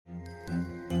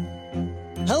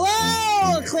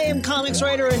acclaimed comics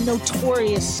writer and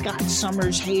notorious Scott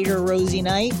Summers hater, Rosie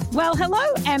Knight. Well, hello,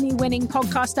 Emmy-winning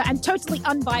podcaster and totally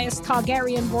unbiased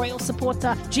Targaryen royal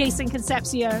supporter, Jason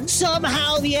Concepcion.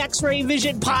 Somehow the X-Ray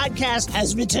Vision podcast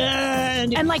has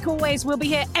returned. And like always, we'll be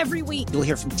here every week. You'll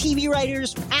hear from TV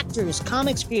writers, actors,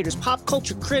 comics creators, pop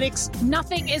culture critics.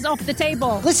 Nothing is off the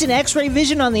table. Listen to X-Ray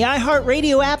Vision on the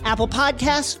iHeartRadio app, Apple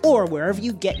Podcasts, or wherever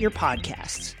you get your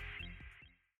podcasts.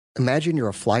 Imagine you're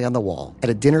a fly on the wall at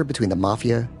a dinner between the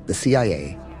Mafia, the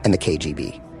CIA, and the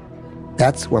KGB.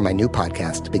 That's where my new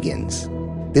podcast begins.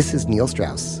 This is Neil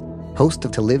Strauss, host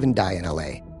of To Live and Die in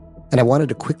LA, and I wanted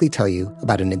to quickly tell you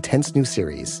about an intense new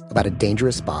series about a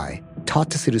dangerous spy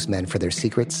taught to seduce men for their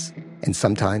secrets and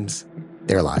sometimes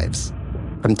their lives.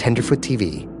 From Tenderfoot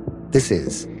TV, this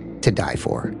is To Die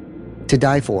For. To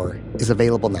Die For is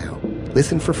available now.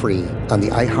 Listen for free on the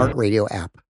iHeartRadio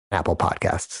app, Apple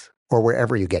Podcasts, or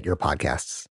wherever you get your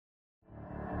podcasts.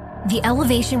 The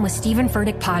Elevation with Stephen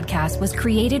Furtick podcast was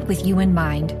created with you in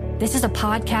mind. This is a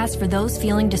podcast for those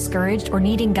feeling discouraged or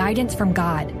needing guidance from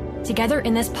God. Together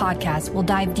in this podcast, we'll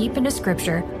dive deep into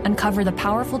Scripture, uncover the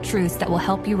powerful truths that will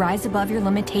help you rise above your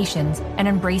limitations and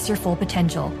embrace your full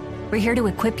potential. We're here to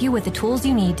equip you with the tools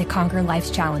you need to conquer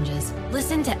life's challenges.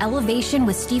 Listen to Elevation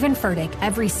with Stephen Furtick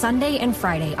every Sunday and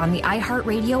Friday on the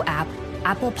iHeartRadio app,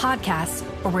 Apple Podcasts,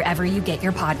 or wherever you get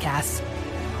your podcasts.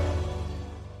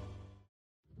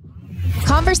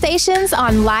 Conversations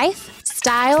on life,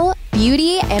 style,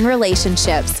 beauty, and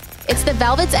relationships. It's the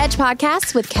Velvet's Edge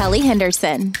podcast with Kelly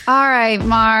Henderson. All right,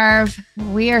 Marv,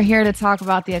 we are here to talk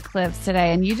about the eclipse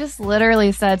today. And you just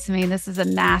literally said to me, this is a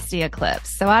nasty eclipse.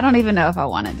 So I don't even know if I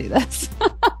want to do this.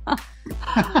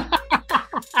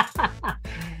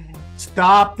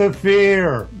 Stop the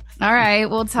fear. All right,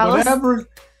 well, tell us.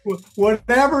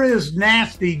 Whatever is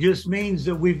nasty just means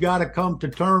that we've got to come to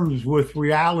terms with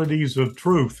realities of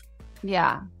truth.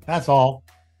 Yeah. That's all.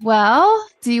 Well,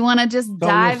 do you want to just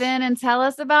dive in and tell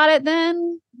us about it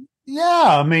then?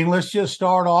 Yeah. I mean, let's just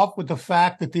start off with the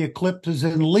fact that the eclipse is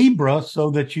in Libra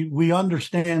so that we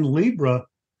understand Libra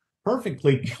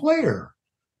perfectly clear.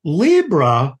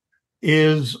 Libra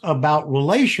is about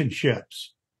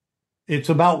relationships. It's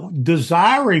about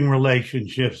desiring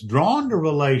relationships, drawn to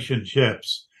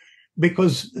relationships.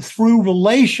 Because through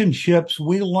relationships,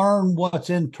 we learn what's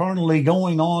internally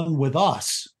going on with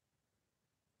us.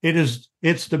 It's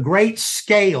the great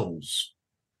scales.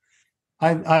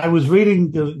 I was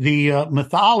reading the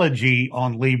mythology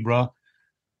on Libra,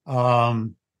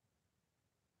 and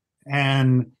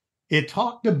it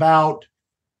talked about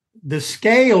the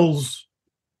scales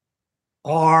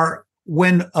are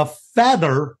when a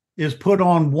feather is put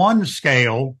on one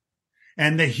scale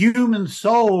and the human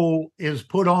soul is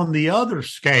put on the other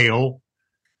scale,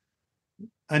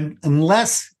 and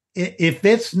if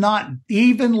it's not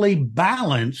evenly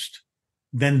balanced,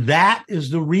 then that is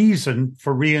the reason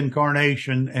for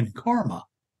reincarnation and karma.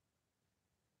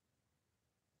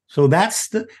 So that's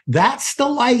the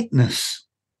lightness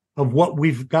of what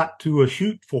we've got to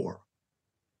shoot for.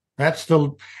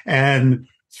 And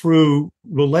through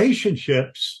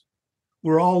relationships,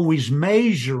 we're always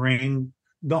measuring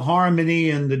the harmony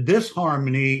and the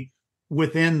disharmony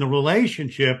within the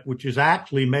relationship, which is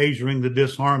actually measuring the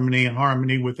disharmony and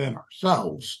harmony within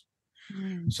ourselves.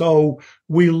 So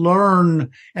we learn,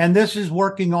 and this is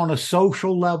working on a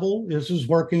social level. This is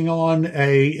working on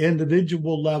a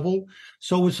individual level.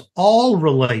 So it's all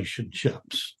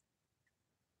relationships.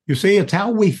 You see, it's how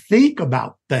we think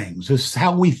about things. It's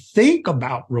how we think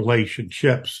about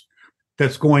relationships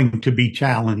that's going to be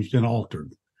challenged and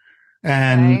altered.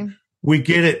 And we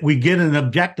get an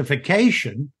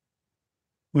objectification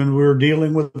when we're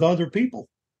dealing with other people.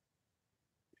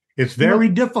 It's very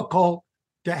difficult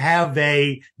to have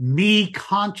a me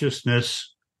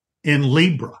consciousness in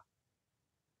Libra.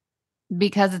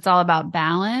 Because it's all about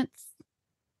balance?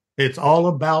 It's all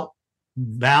about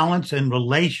balance and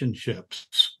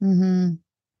relationships. Mm-hmm.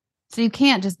 So you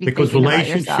can't just be because thinking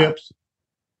relationships.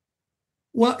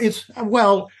 About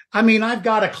yourself. I've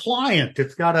got a client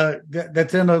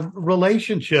that's in a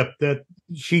relationship that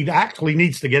she actually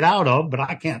needs to get out of, but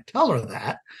I can't tell her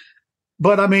that.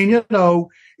 But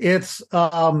it's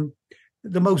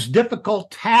the most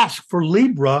difficult task for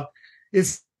Libra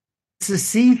is to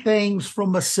see things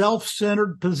from a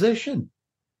self-centered position.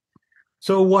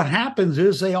 So what happens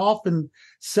is they often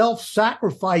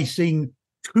self-sacrificing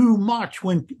too much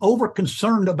when over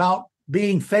concerned about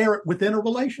being fair within a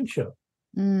relationship.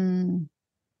 You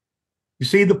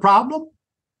see the problem?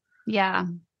 Yeah.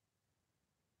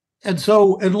 And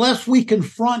so unless we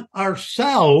confront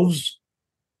ourselves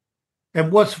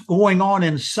and what's going on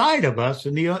inside of us.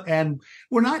 And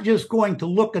we're not just going to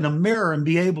look in a mirror and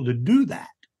be able to do that.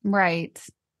 Right.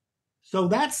 So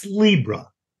that's Libra.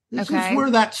 This is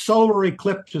where that solar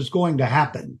eclipse is going to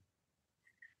happen.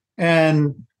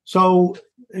 And so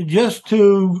just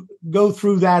to go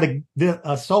through that,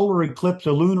 a solar eclipse,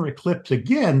 a lunar eclipse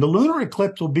again, the lunar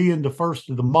eclipse will be in the first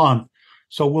of the month.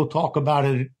 So we'll talk about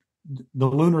it, the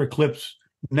lunar eclipse,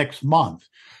 next month.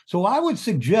 So I would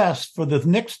suggest for the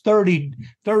next 30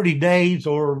 days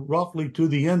or roughly to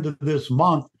the end of this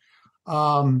month,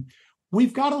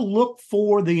 we've got to look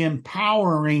for the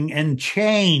empowering and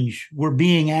change we're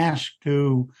being asked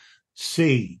to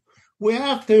see. We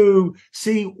have to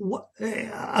see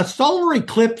a solar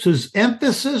eclipse is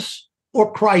emphasis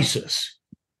or crisis.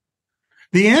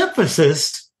 The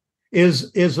emphasis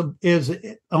is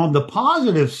on the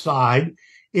positive side.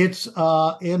 It's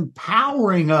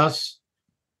empowering us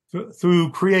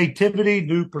through creativity,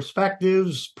 new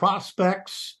perspectives,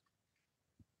 prospects.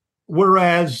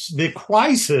 Whereas the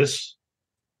crisis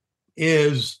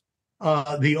is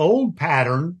the old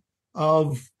pattern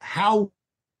of how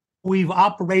we've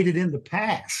operated in the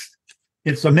past.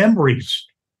 It's the memories.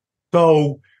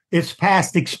 So it's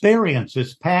past experience,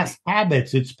 it's past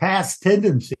habits, it's past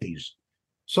tendencies.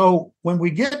 So when we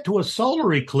get to a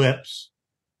solar eclipse,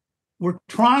 we're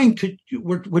trying to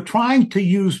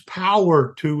use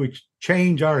power to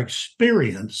change our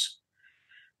experience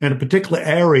in a particular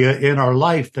area in our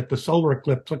life that the solar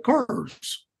eclipse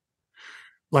occurs.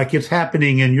 Like it's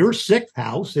happening in your sixth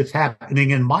house, it's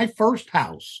happening in my first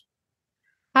house.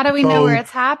 How do we know where it's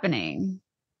happening?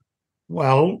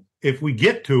 Well, if we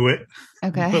get to it,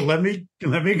 okay. But let me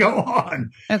go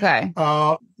on. Okay.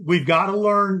 We've got to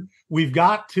learn. We've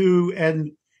got to,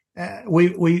 and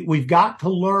we've got to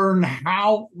learn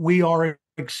how we are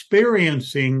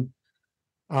experiencing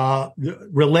the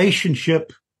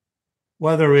relationship,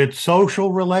 whether it's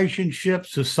social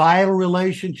relationships, societal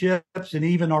relationships, and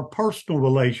even our personal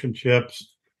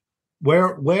relationships.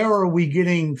 Where are we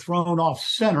getting thrown off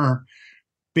center?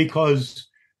 Because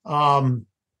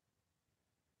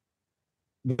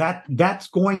that's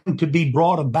going to be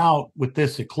brought about with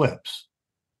this eclipse.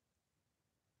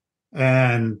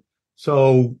 And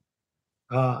so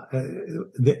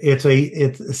it's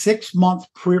a 6 month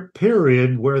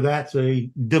period where that's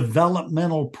a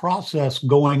developmental process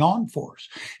going on for us.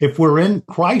 If we're in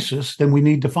crisis, then we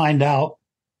need to find out,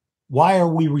 why are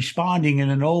we responding in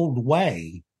an old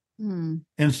way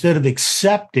instead of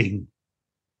accepting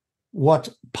what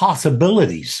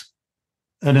possibilities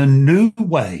and a new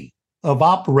way of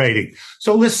operating.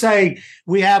 So let's say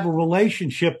we have a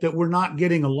relationship that we're not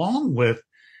getting along with.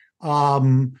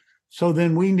 So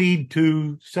then we need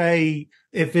to say,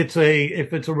 if it's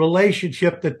a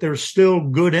relationship that there's still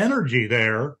good energy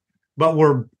there, but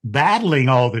we're battling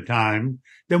all the time,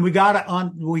 then we got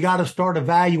to start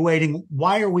evaluating,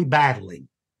 why are we battling?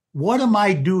 What am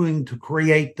I doing to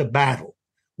create the battle?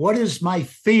 What is my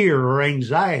fear or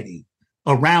anxiety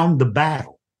around the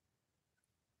battle?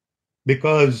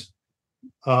 Because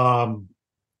what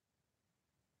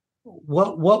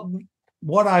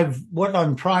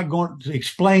I'm going to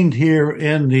explain here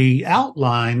in the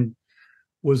outline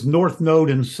was North Node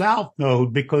and South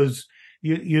Node, because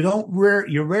you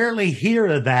rarely hear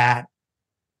of that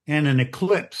in an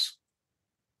eclipse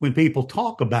when people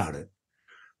talk about it.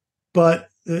 But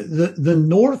the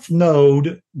North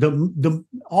Node,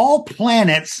 all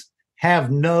planets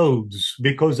have nodes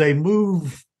because they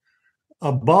move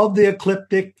above the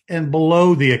ecliptic and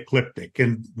below the ecliptic.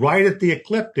 And right at the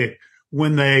ecliptic,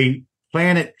 when the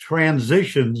planet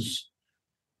transitions,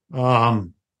 those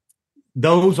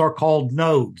are called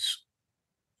nodes.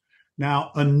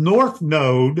 Now, a North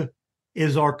Node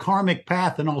is our karmic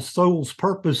path and our soul's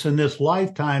purpose in this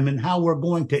lifetime, and how we're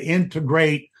going to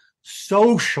integrate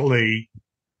socially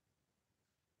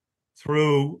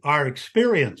through our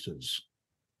experiences.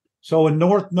 So a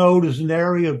North Node is an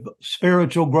area of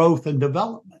spiritual growth and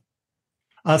development.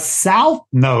 A South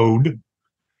Node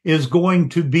is going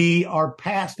to be our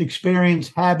past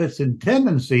experience, habits, and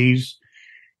tendencies.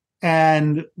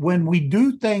 And when we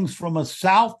do things from a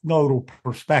South Nodal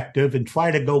perspective and try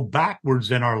to go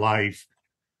backwards in our life,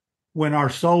 when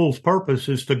our soul's purpose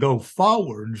is to go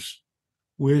forwards,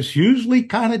 it's usually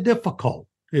kind of difficult.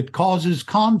 It causes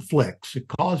conflicts. It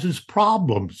causes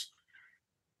problems.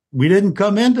 We didn't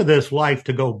come into this life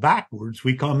to go backwards.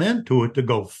 We come into it to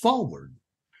go forward.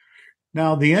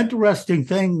 Now, the interesting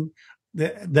thing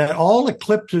that all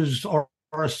eclipses are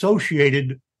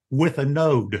associated with a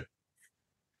node.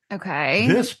 Okay.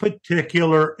 This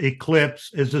particular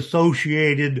eclipse is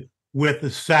associated with the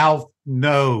South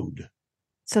Node.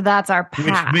 So that's our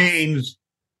past.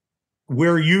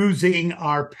 we're using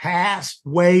our past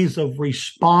ways of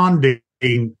responding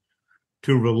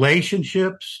to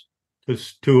relationships,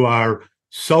 to our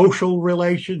social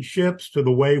relationships, to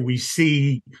the way we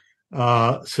see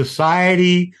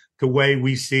society, the way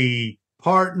we see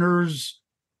partners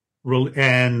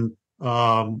and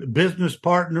business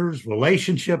partners,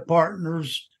 relationship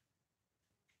partners,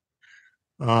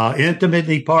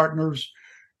 intimacy partners.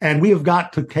 And we have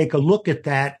got to take a look at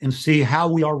that and see how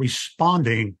we are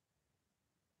responding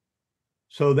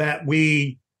so that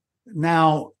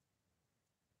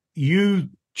you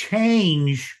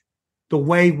change the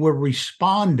way we're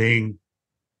responding,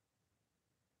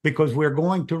 because we're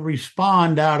going to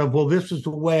respond out of, well, this is the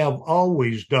way I've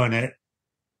always done it,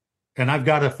 and I've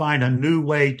got to find a new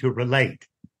way to relate.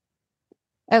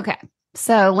 Okay.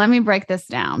 So let me break this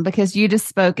down, because you just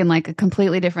spoke in like a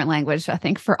completely different language, I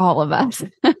think, for all of us.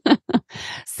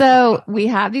 So we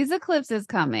have these eclipses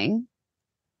coming,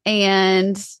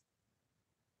 and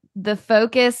the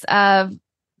focus of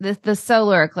the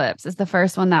solar eclipse is the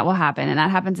first one that will happen. And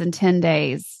that happens in 10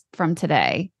 days from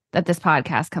today that this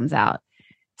podcast comes out.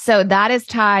 So that is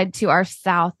tied to our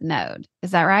south node.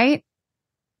 Is that right?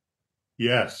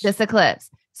 Yes. This eclipse.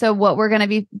 So what we're going to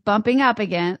be bumping up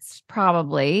against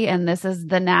probably, and this is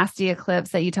the nasty eclipse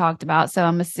that you talked about. So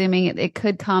I'm assuming it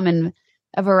could come in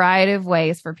a variety of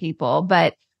ways for people,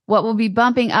 but what we'll be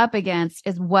bumping up against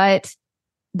is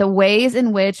the ways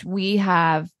in which we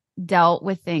have dealt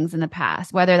with things in the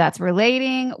past, whether that's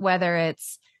relating, whether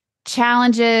it's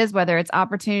challenges, whether it's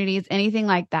opportunities, anything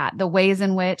like that, the ways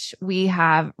in which we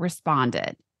have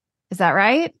responded. Is that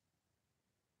right?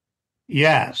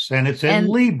 Yes. And it's in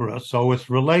Libra, so it's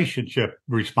relationship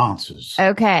responses.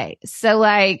 Okay. So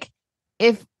like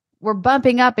if we're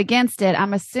bumping up against it,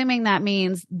 I'm assuming that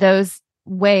means those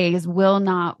ways will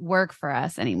not work for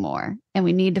us anymore, and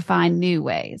we need to find new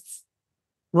ways.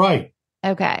 Right.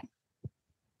 Okay.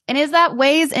 And is that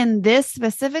ways in this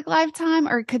specific lifetime,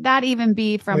 or could that even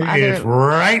be from other? It's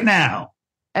right now.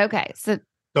 Okay. So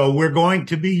we're going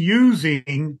to be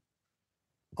using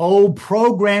old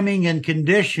programming and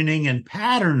conditioning and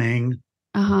patterning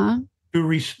to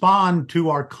respond to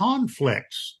our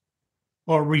conflicts,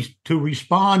 or to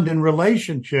respond in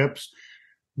relationships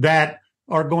that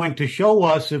are going to show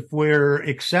us if we're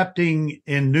accepting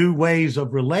in new ways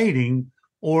of relating,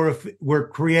 or if we're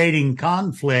creating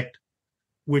conflict,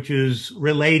 which is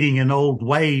relating in old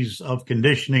ways of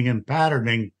conditioning and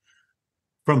patterning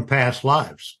from past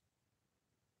lives.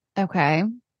 Okay.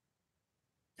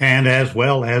 And as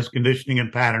well as conditioning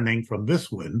and patterning from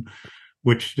this one,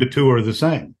 which the two are the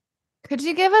same. Could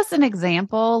you give us an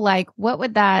example? Like, what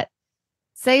would that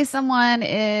say? Someone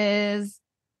is,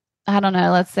 I don't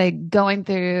know, let's say going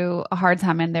through a hard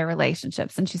time in their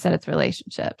relationships. And she said it's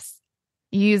relationships.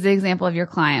 You use the example of your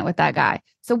client with that guy.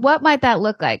 So what might that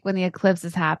look like when the eclipse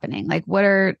is happening? Like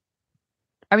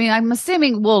I'm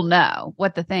assuming we'll know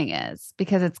what the thing is,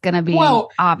 because it's going to be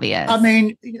obvious. I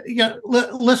mean,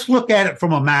 let's look at it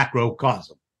from a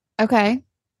macrocosm. Okay.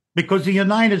 Because the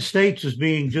United States is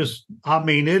being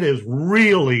it is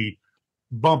really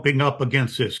bumping up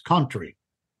against this country.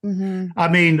 Mm-hmm. I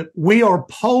mean, we are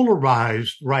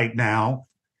polarized right now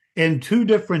in two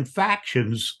different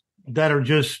factions that are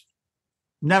just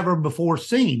never before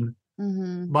seen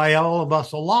by all of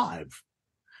us alive.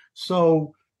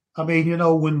 So, I mean,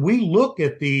 when we look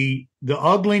at the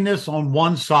ugliness on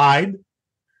one side,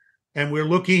 and we're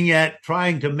looking at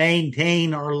trying to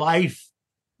maintain our life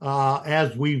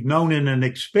as we've known it and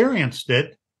experienced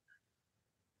it,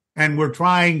 and we're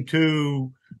trying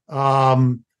to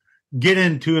get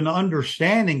into an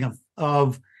understanding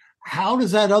of how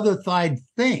does that other side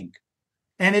think?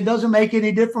 And it doesn't make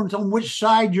any difference on which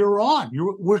side you're on.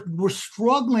 We're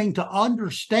struggling to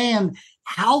understand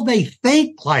how they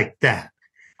think like that.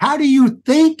 How do you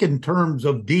think in terms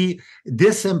of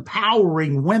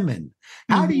disempowering women?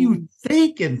 How do you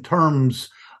think in terms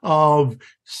of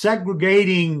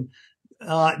segregating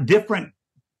different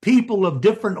people of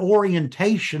different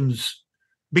orientations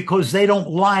because they don't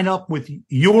line up with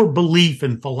your belief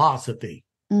and philosophy?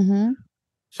 Mm-hmm.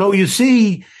 So you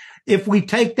see, if we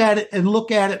take that and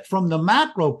look at it from the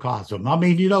macrocosm, I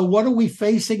mean, what are we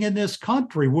facing in this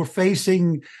country? We're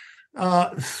facing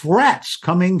threats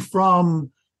coming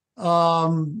from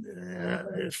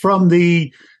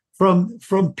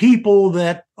people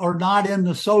that are not in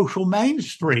the social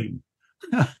mainstream.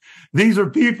 These are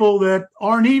people that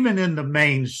aren't even in the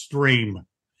mainstream.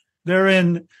 They're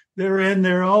in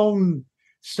their own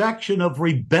section of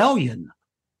rebellion.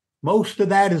 Most of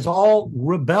that is all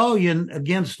rebellion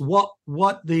against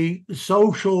what the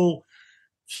social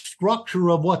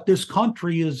structure of what this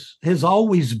country has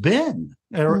always been,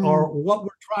 or what we're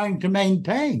trying to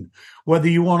maintain. Whether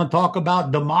you want to talk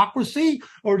about democracy,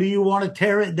 or do you want to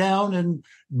tear it down and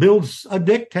build a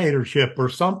dictatorship or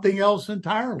something else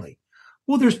entirely?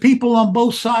 Well, there's people on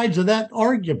both sides of that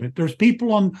argument. There's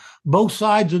people on both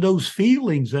sides of those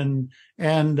feelings and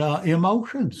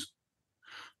emotions.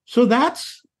 So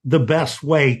that's the best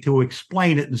way to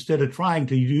explain it, instead of trying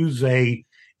to use a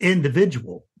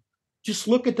individual. Just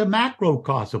look at the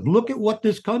macrocosm. Look at what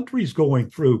this country's going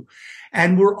through,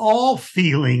 and we're all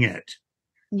feeling it.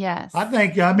 Yes.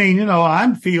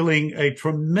 I'm feeling a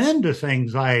tremendous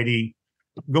anxiety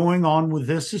going on with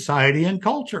this society and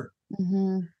culture.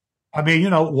 Mm-hmm.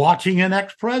 Watching an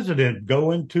ex-president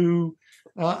go into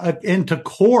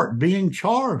court being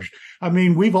charged.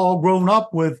 We've all grown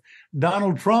up with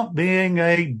Donald Trump being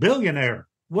a billionaire.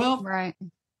 Well, right.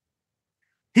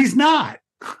 He's not.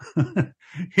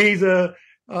 He's it's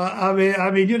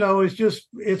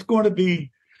going to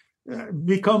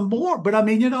become more. But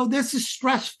this is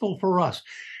stressful for us.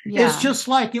 Yeah. It's just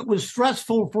like it was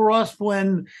stressful for us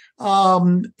when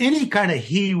any kind of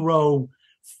hero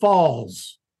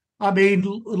falls.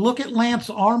 Look at Lance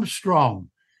Armstrong.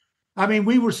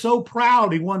 We were so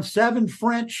proud. He won 7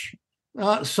 French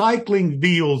cycling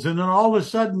deals, and then all of a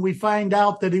sudden we find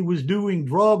out that he was doing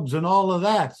drugs and all of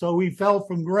that. So he fell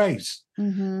from grace.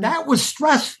 Mm-hmm. That was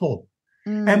stressful.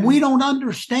 Mm-hmm. And we don't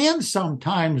understand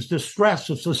sometimes the stress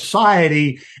of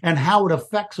society and how it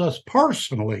affects us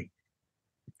personally.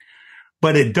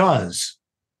 But it does.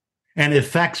 And it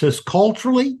affects us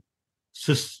culturally,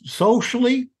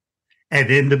 socially, and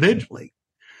individually.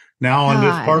 Now, on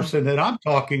this person that I'm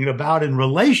talking about in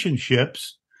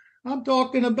relationships, I'm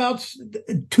talking about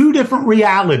 2 different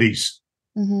realities.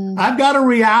 Mm-hmm. I've got a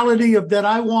reality of that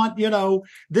I want,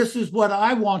 this is what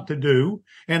I want to do.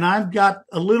 And I've got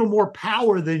a little more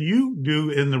power than you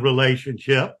do in the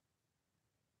relationship.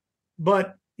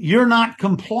 But you're not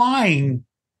complying,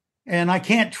 and I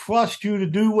can't trust you to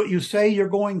do what you say you're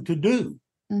going to do.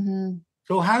 Mm-hmm.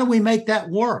 So how do we make that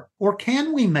work? Or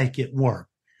can we make it work?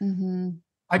 Mm-hmm.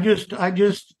 I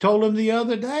just told him the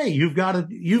other day, you've got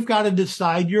to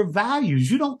decide your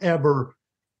values. You don't ever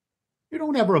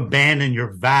abandon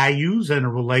your values in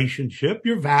a relationship.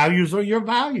 Your values are your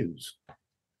values.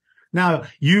 Now,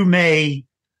 you may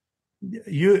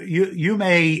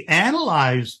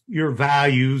analyze your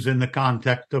values in the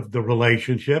context of the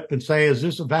relationship and say, is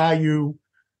this a value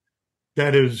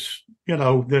that is,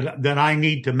 that I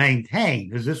need to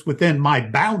maintain? Is this within my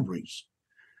boundaries?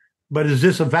 But is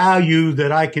this a value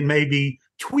that I can maybe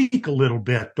tweak a little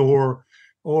bit, or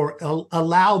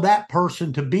allow that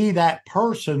person to be that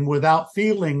person without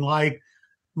feeling like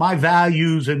my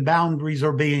values and boundaries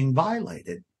are being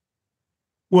violated?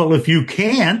 Well, if you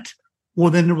can't,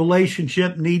 then the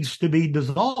relationship needs to be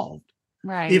dissolved.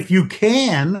 Right. If you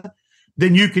can,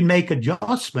 then you can make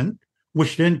adjustment,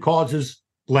 which then causes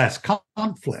less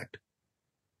conflict.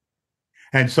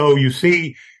 And so you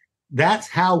see, that's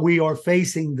how we are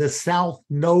facing the South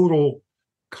Nodal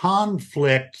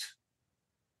conflict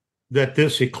that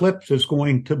this eclipse is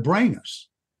going to bring us.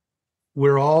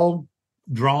 We're all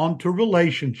drawn to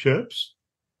relationships,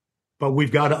 but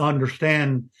we've got to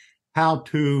understand how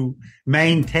to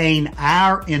maintain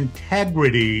our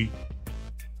integrity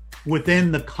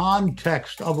within the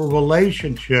context of a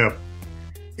relationship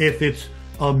if it's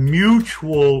a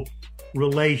mutual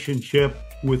relationship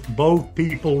with both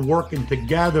people working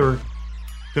together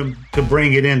to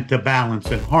bring it into balance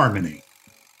and harmony.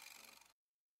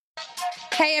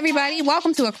 Hey, everybody.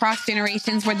 Welcome to Across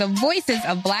Generations, where the voices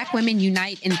of Black women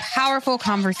unite in powerful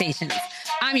conversations.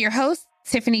 I'm your host,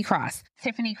 Tiffany Cross.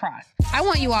 I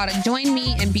want you all to join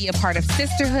me and be a part of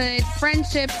sisterhood,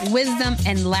 friendship, wisdom,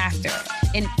 and laughter.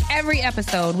 In every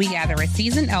episode, we gather a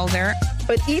seasoned elder.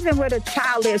 But even with a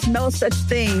child, there's no such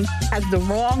thing as the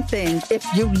wrong thing if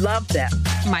you love them.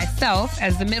 Myself,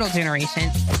 as the middle generation.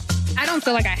 I don't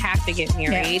feel like I have to get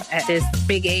married at this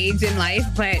big age in life,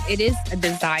 but it is a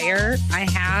desire I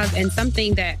have and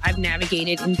something that I've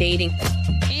navigated in dating.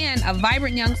 And a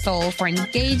vibrant young soul for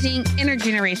engaging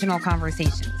intergenerational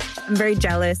conversations. I'm very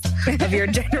jealous of your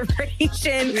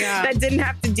generation that didn't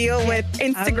have to deal with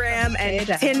Instagram and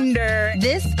Tinder.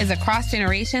 This is Across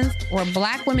Generations, where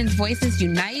Black women's voices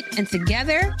unite, and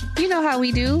together, you know how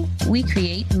we do, we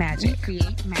create magic.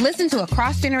 Listen to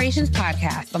Across Generations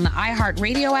podcast on the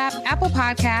iHeartRadio app, Apple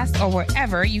Podcasts, or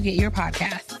wherever you get your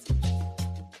podcasts.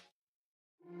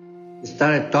 We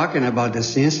started talking about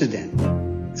this incident.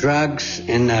 Drugs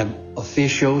and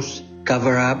officials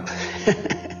cover up.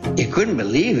 You couldn't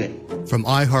believe it. From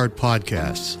iHeart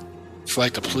Podcasts. It's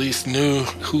like the police knew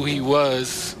who he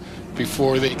was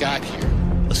before they got here.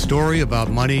 A story about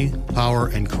money, power,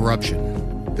 and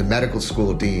corruption. The medical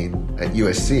school dean at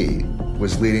USC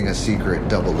was leading a secret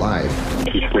double life.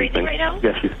 She's breathing right now?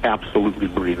 Yes, she's absolutely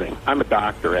breathing. I'm a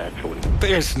doctor, actually.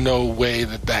 There's no way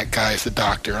that guy's a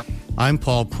doctor. I'm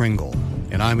Paul Pringle,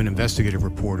 and I'm an investigative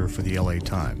reporter for the LA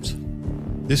Times.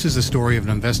 This is the story of an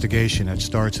investigation that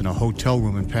starts in a hotel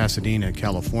room in Pasadena,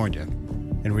 California,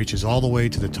 and reaches all the way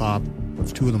to the top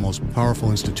of two of the most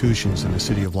powerful institutions in the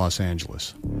city of Los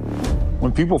Angeles.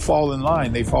 When people fall in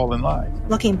line, they fall in line.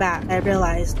 Looking back, I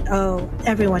realized,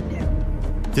 everyone knew.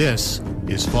 This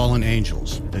is Fallen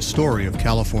Angels, a story of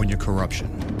California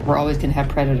corruption. We're always going to have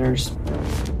predators.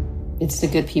 It's the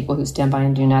good people who stand by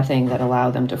and do nothing that allow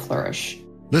them to flourish.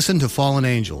 Listen to Fallen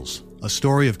Angels, a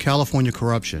story of California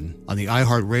corruption on the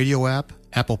iHeartRadio app,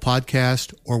 Apple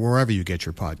Podcast, or wherever you get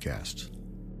your podcasts.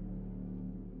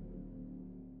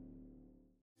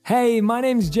 Hey, my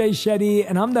name's Jay Shetty,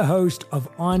 and I'm the host of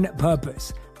On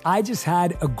Purpose. I just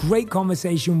had a great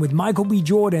conversation with Michael B.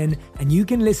 Jordan, and you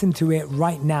can listen to it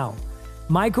right now.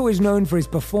 Michael is known for his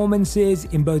performances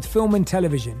in both film and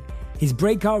television. His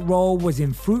breakout role was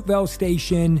in Fruitvale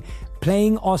Station,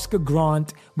 playing Oscar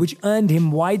Grant, which earned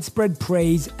him widespread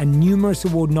praise and numerous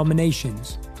award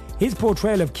nominations. His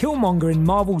portrayal of Killmonger in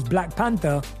Marvel's Black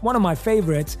Panther, one of my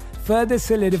favorites, further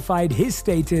solidified his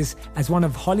status as one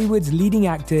of Hollywood's leading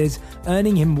actors,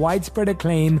 earning him widespread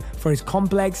acclaim for his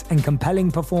complex and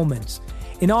compelling performance.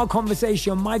 In our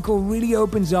conversation, Michael really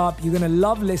opens up. You're going to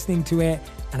love listening to it,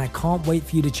 and I can't wait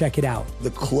for you to check it out. The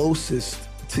closest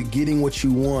to getting what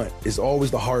you want is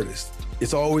always the hardest.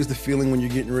 It's always the feeling when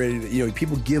you're getting ready to,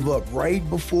 people give up right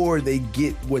before they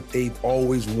get what they've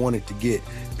always wanted to get.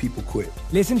 People quit.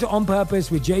 Listen to On Purpose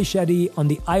with Jay Shetty on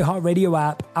the iHeartRadio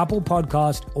app, Apple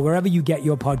Podcast, or wherever you get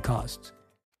your podcasts.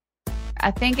 I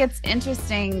think it's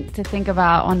interesting to think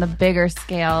about on the bigger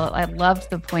scale. I loved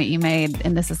the point you made,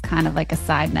 and this is kind of like a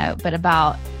side note, but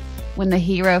about when the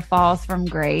hero falls from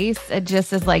grace, it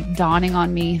just is like dawning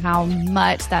on me how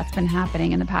much that's been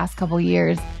happening in the past couple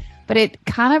years. But it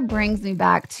kind of brings me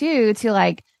back to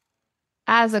like,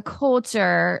 as a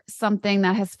culture, something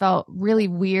that has felt really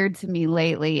weird to me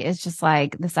lately is just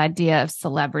like this idea of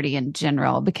celebrity in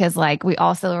general, because like we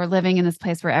also are living in this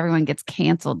place where everyone gets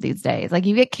canceled these days. Like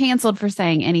you get canceled for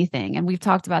saying anything. And we've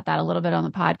talked about that a little bit on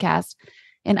the podcast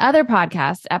in other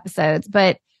podcast episodes.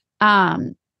 But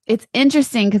it's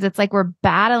interesting because it's like we're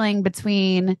battling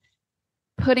between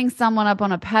putting someone up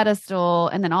on a pedestal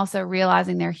and then also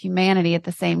realizing their humanity at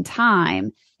the same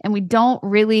time. And we don't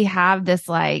really have this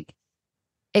like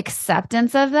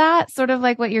acceptance of that, sort of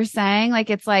like what you're saying. Like,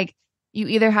 it's like you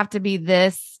either have to be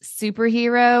this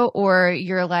superhero or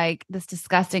you're like this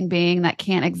disgusting being that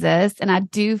can't exist. And I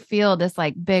do feel this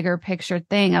like bigger picture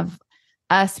thing of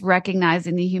us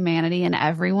recognizing the humanity in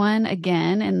everyone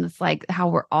again. And it's like how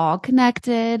we're all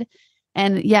connected.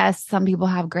 And yes, some people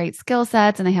have great skill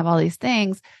sets and they have all these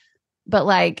things, but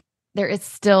like there is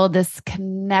still this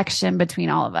connection between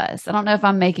all of us. I don't know if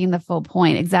I'm making the full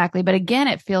point exactly, but again,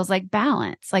 it feels like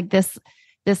balance, like this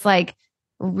like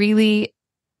really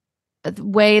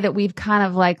way that we've kind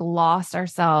of like lost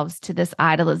ourselves to this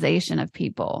idolization of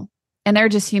people, and they're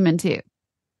just human too.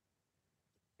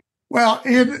 Well,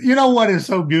 you know what is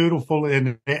so beautiful,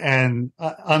 and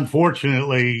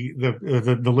unfortunately,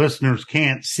 the listeners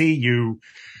can't see you.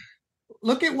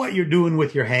 Look at what you're doing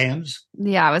with your hands.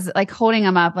 Yeah, I was like holding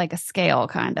them up like a scale,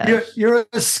 kind of. You're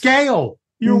a scale.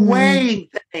 You're weighing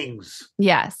things.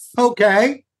 Yes.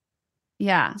 Okay.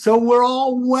 Yeah. So we're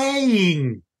all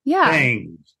weighing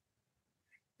things.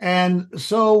 And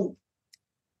so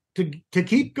to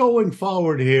keep going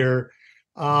forward here,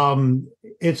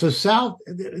 it's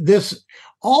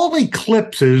all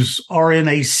eclipses are in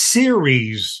a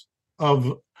series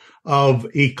of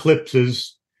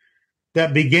eclipses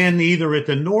that begin either at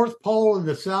the North Pole or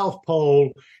the South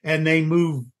Pole, and they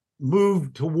move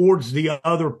towards the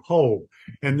other pole.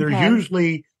 And there's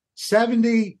usually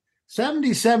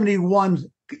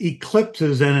 71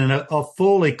 eclipses in a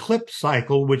full eclipse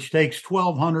cycle, which takes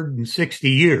 1,260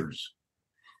 years.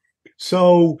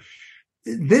 So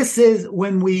this is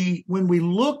when we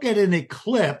look at an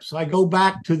eclipse, I go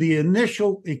back to the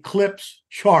initial eclipse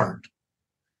chart.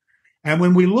 And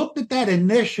when we looked at that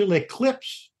initial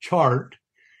eclipse chart,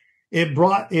 it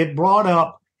brought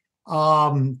up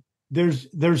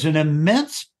there's an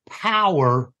immense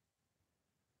power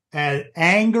and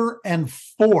anger and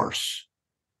force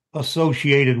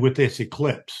associated with this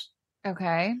eclipse.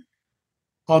 Okay.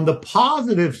 On the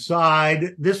positive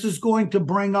side, this is going to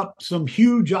bring up some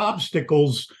huge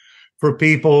obstacles for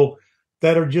people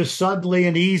that are just suddenly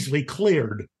and easily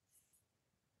cleared.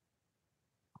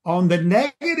 On the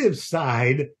negative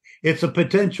side, it's a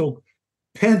potential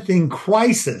pending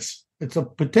crisis. It's a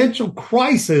potential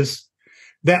crisis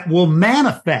that will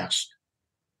manifest.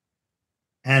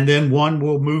 And then one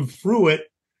will move through it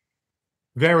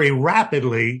very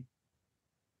rapidly.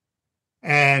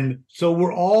 And so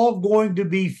we're all going to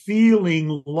be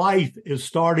feeling life is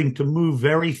starting to move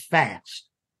very fast.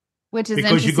 Which is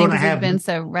interesting because we've been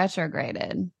so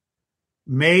retrograded.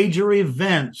 Major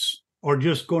events are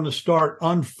just going to start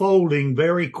unfolding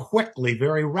very quickly,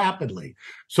 very rapidly.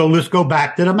 So let's go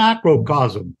back to the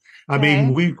macrocosm. I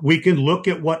mean, we can look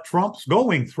at what Trump's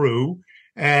going through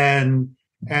and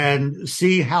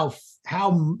see how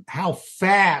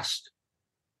fast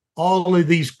all of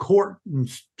these court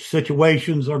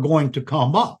situations are going to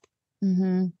come up,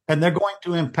 and they're going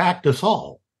to impact us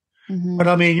all. But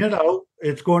I mean,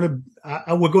 it's going to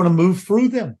we're going to move through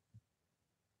them.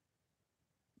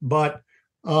 But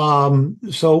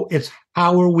so it's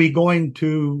how are we going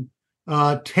to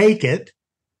take it,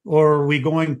 or are we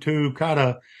going to kind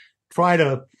of try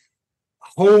to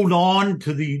hold on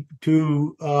to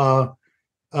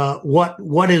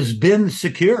what has been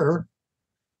secure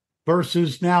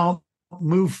versus now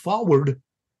move forward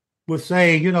with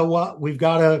saying, you know what,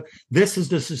 this is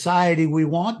the society we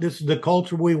want, this is the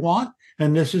culture we want,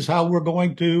 and this is how we're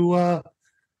going to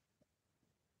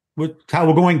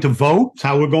vote, it's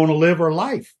how we're going to live our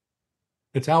life.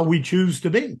 It's how we choose to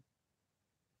be.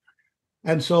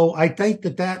 And so I think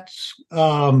that's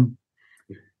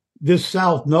this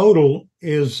South Nodal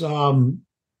is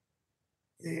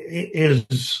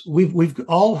we've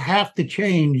all have to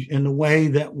change in the way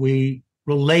that we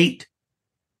relate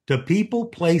to people,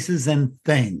 places, and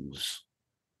things.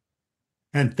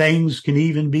 And things can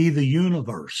even be the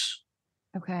universe.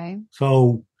 Okay.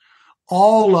 So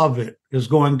all of it is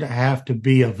going to have to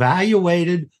be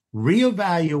evaluated,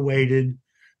 reevaluated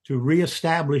to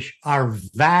reestablish our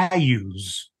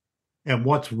values and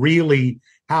what's really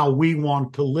how we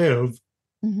want to live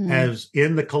as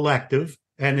in the collective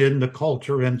and in the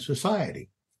culture and society.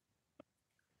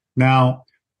 Now,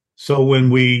 so when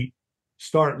we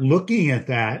start looking at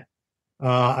that,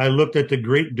 I looked at the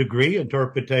Greek degree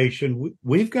interpretation.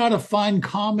 We've got to find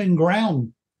common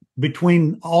ground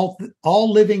between all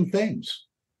living things,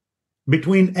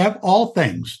 between all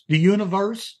things, the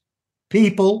universe,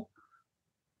 people,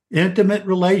 intimate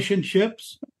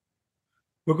relationships.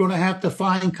 We're going to have to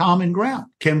find common ground.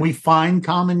 Can we find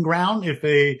common ground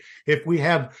if we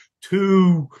have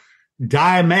two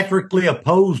diametrically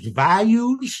opposed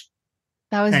values?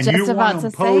 I was just about to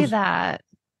say that.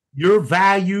 Your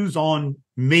values on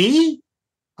me?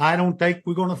 I don't think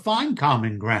we're going to find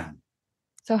common ground.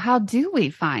 So how do we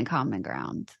find common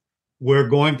ground? We're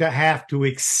going to have to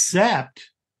accept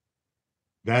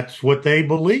that's what they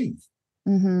believe.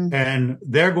 And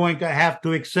they're going to have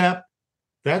to accept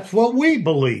that's what we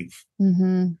believe.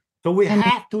 So we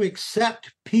have to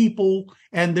accept people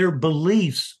and their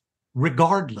beliefs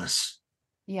regardless.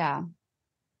 Yeah.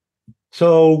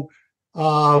 So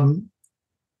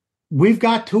we've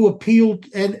got to appeal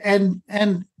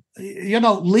and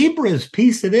Libra is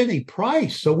peace at any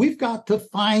price. So we've got to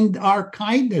find our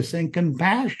kindness and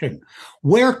compassion.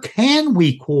 Where can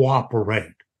we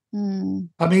cooperate?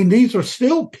 I mean, these are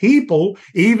still people,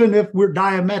 even if we're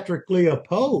diametrically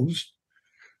opposed.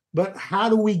 But how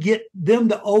do we get them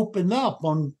to open up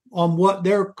on what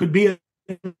there could be a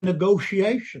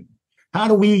negotiation? How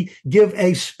do we give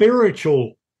a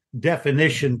spiritual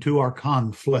definition to our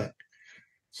conflict?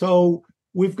 So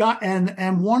we've got,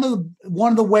 and one of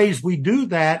the ways we do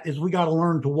that is we got to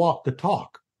learn to walk the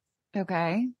talk.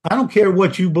 Okay. I don't care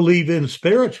what you believe in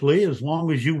spiritually, as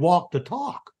long as you walk the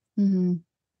talk.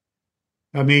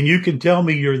 I mean, you can tell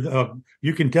me you're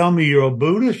a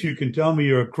Buddhist. You can tell me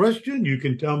you're a Christian. You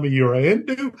can tell me you're a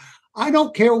Hindu. I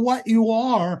don't care what you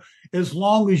are, as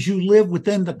long as you live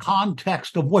within the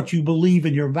context of what you believe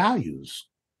in your values.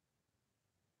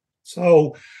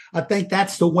 So I think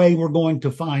that's the way we're going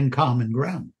to find common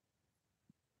ground.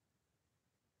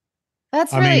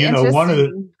 That's really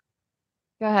interesting.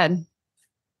 Go ahead.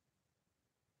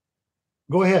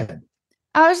 Go ahead.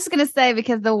 I was just going to say,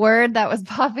 because the word that was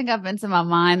popping up into my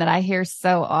mind that I hear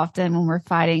so often when we're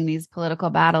fighting these political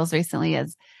battles recently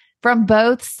is from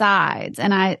both sides.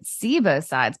 And I see both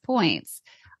sides' points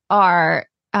are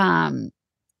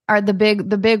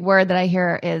the big word that I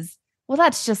hear is, well,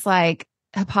 that's just like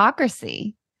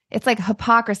hypocrisy. It's like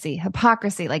hypocrisy.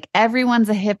 Like everyone's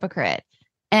a hypocrite.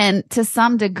 And to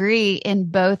some degree in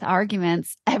both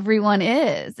arguments, everyone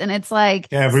is. And it's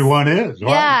like everyone is. Right?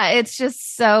 Yeah, it's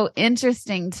just so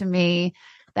interesting to me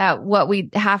that what we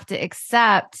have to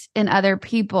accept in other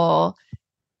people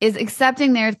is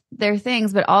accepting their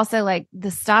things, but also like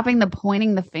stopping the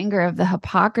pointing the finger of the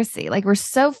hypocrisy. Like we're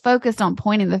so focused on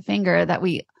pointing the finger that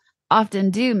we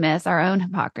often do miss our own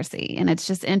hypocrisy. And it's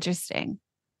just interesting.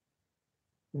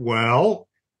 Well,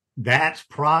 that's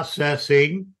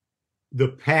processing the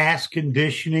past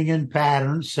conditioning and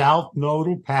patterns, south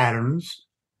nodal patterns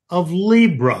of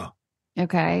Libra.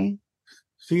 Okay.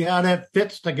 See how that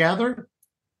fits together?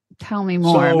 Tell me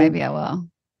more. Maybe I will.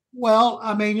 Well,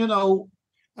 I mean,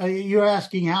 you're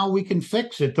asking how we can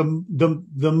fix it.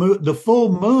 The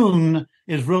full moon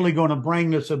is really going to bring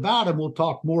this about, and we'll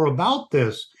talk more about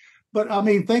this. But I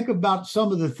mean, think about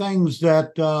some of the things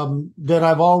that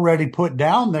I've already put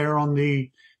down there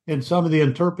in some of the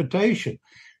interpretation.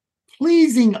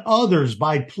 Pleasing others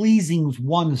by pleasing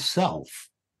oneself.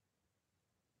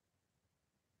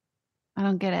 I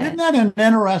don't get it. Isn't that an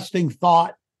interesting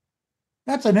thought?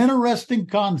 That's an interesting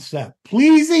concept.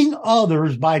 Pleasing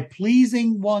others by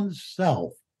pleasing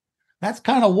oneself. That's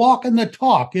kind of walking the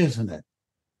talk, isn't it?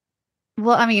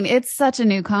 Well, I mean, it's such a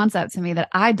new concept to me that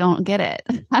I don't get it.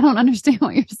 I don't understand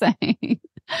what you're saying.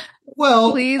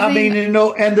 Well, pleasing. I mean,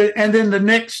 and then the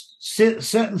next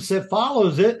sentence that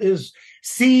follows it is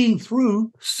seeing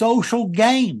through social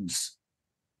games.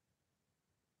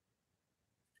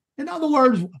 In other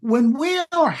words, when we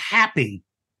are happy,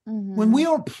 when we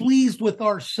are pleased with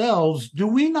ourselves, do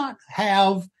we not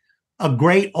have a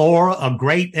great aura, a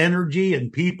great energy,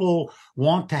 and people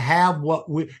want to have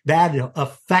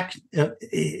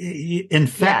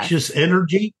infectious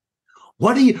energy?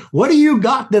 What do you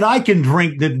got that I can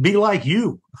drink that be like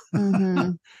you?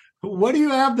 Mm-hmm. What do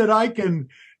you have that I can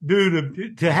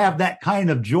do to have that kind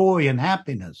of joy and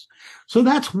happiness? So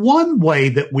that's one way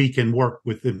that we can work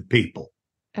within people,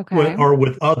 or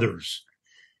with others.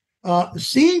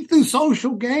 Seeing through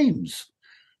social games.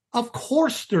 Of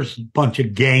course, there's a bunch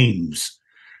of games.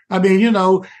 I mean,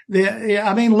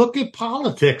 look at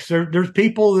politics. There's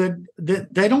people that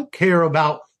they don't care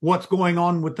about what's going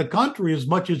on with the country as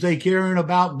much as they care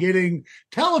about getting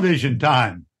television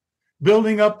time,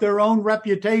 building up their own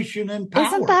reputation and power.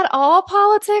 Isn't that all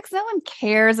politics? No one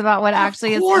cares about what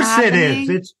actually is happening. Of course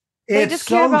it is. They just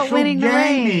care about winning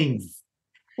gaming. the race.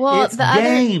 Well, it's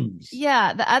games.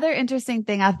 The other interesting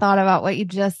thing I thought about what you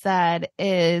just said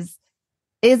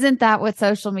isn't that what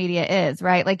social media is,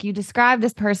 right? Like you described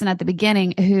this person at the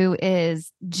beginning who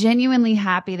is genuinely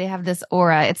happy. They have this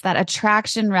aura. It's that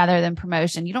attraction rather than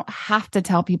promotion. You don't have to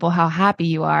tell people how happy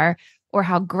you are or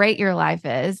how great your life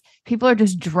is. People are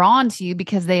just drawn to you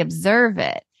because they observe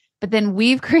it. But then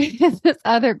we've created this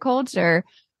other culture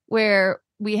where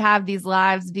we have these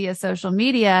lives via social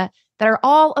media that are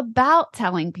all about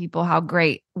telling people how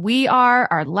great we are,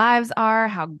 our lives are,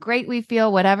 how great we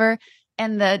feel, whatever.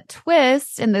 And the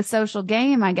twist in the social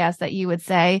game, I guess that you would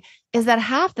say, is that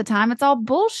half the time it's all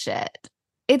bullshit.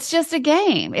 It's just a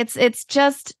game. It's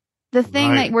just the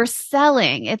thing that we're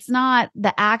selling. It's not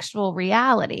the actual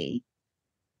reality.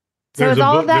 So is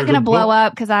all of that going to blow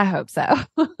up? Because I hope so.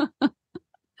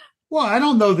 Well, I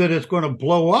don't know that it's going to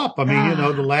blow up. I mean,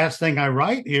 the last thing I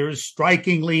write here is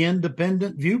strikingly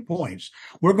independent viewpoints.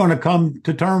 We're going to come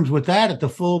to terms with that at the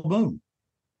full moon.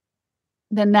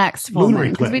 The next full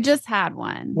moon, because we just had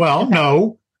one. Well,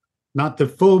 no, not the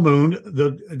full moon.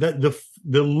 The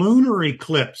lunar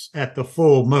eclipse at the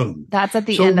full moon. That's at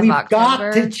the end of October. So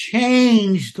we've got to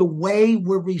change the way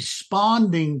we're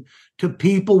responding to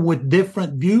people with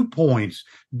different viewpoints,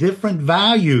 different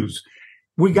values.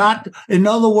 In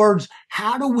other words,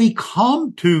 how do we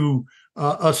come to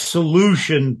a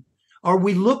solution? Are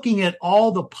we looking at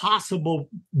all the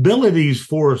possibilities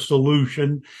for a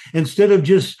solution instead of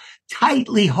just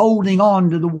tightly holding on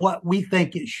to what we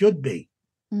think it should be?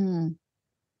 Mm.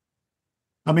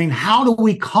 I mean, how do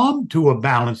we come to a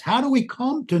balance? How do we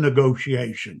come to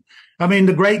negotiation? I mean,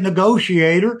 the great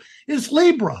negotiator is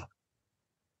Libra.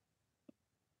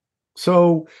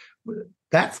 So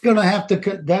that's going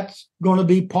to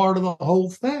be part of the whole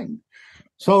thing.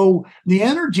 So the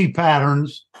energy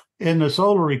patterns in the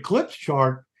solar eclipse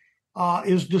chart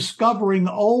is discovering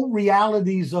old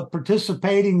realities of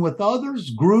participating with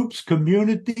others, groups,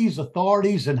 communities,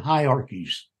 authorities, and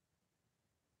hierarchies.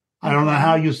 I don't know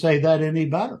how you say that any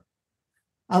better.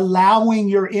 Allowing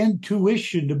your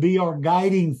intuition to be our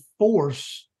guiding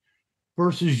force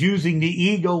versus using the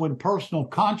ego and personal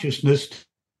consciousness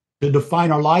to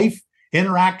define our life,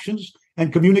 interactions,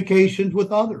 and communications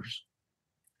with others.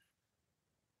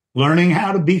 Learning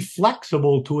how to be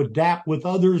flexible to adapt with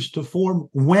others to form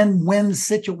win-win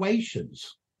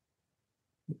situations.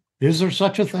 Is there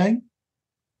such a thing?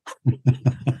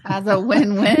 As a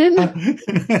win-win?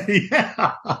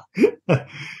 Yeah.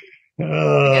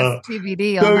 I guess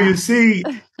TBD on So that. you see,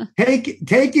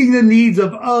 taking the needs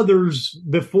of others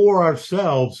before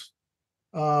ourselves,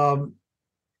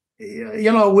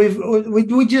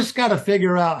 we just got to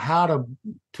figure out how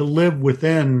to live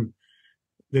within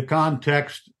the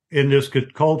context in this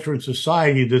culture and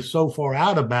society that's so far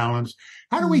out of balance.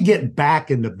 How do we get back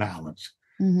into balance?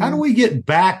 How do we get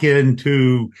back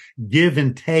into give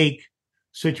and take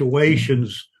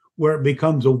situations where it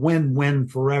becomes a win-win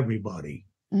for everybody?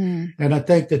 And I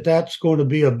think that that's going to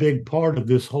be a big part of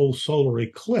this whole solar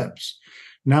eclipse.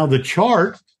 Now, the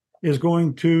chart is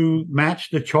going to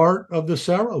match the chart of the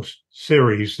Saros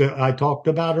series that I talked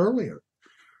about earlier.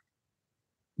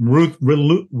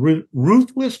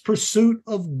 Ruthless pursuit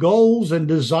of goals and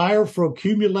desire for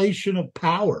accumulation of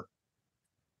power.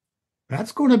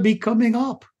 That's going to be coming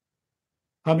up.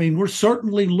 I mean, we're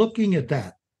certainly looking at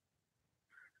that.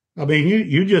 I mean,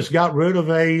 you just got rid of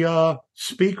a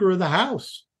Speaker of the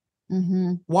House.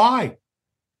 Why?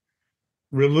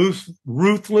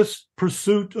 Ruthless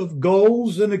pursuit of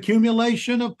goals and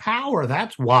accumulation of power.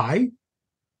 That's why.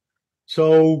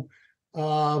 So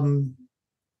it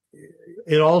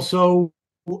also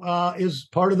is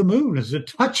part of the moon, is the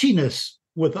touchiness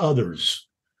with others.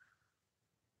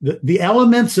 The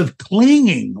elements of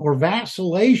clinging or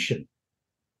vacillation,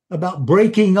 about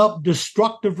breaking up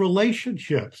destructive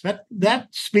relationships. That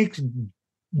speaks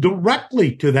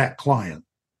directly to that client.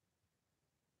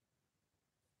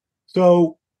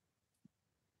 So,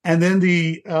 and then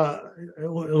we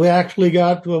actually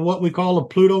got what we call a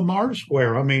Pluto-Mars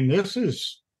square. I mean,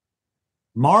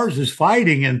 Mars is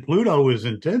fighting and Pluto is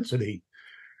intensity.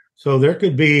 So there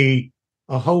could be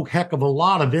a whole heck of a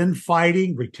lot of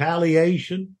infighting,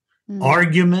 retaliation,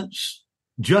 arguments,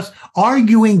 just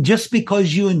arguing just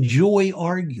because you enjoy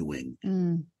arguing.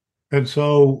 And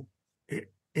so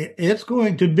it's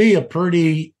going to be a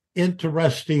pretty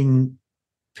interesting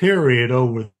period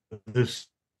over this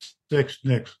next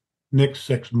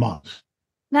 6 months.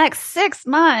 Next 6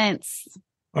 months.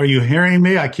 Are you hearing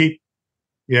me?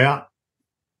 Yeah.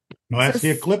 No, that's the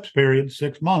eclipse period,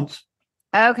 6 months.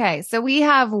 Okay. So we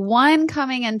have one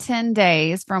coming in 10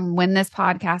 days from when this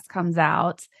podcast comes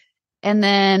out. And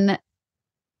then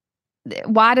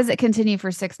why does it continue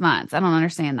for 6 months? I don't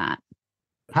understand that.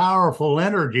 Powerful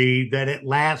energy that it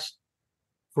lasts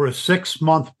for a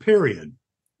 6-month period.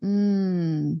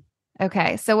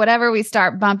 Okay. So whatever we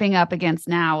start bumping up against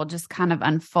now will just kind of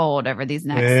unfold over these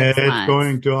next 6 months. It's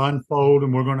going to unfold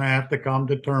and we're going to have to come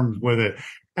to terms with it.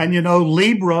 And,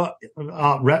 Libra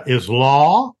is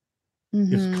law,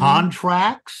 it's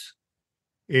contracts,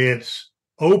 it's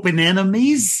open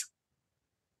enemies,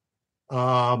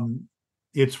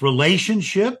 it's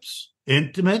relationships,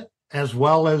 intimate as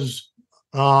well as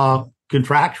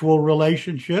contractual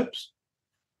relationships.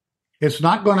 It's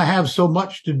not going to have so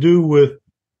much to do with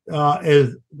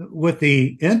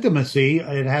the intimacy.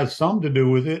 It has some to do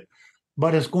with it,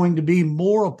 but it's going to be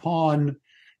more upon,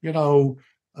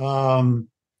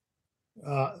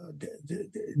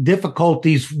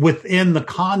 difficulties within the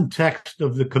context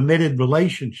of the committed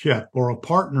relationship or a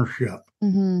partnership.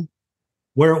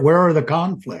 Where are the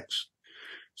conflicts?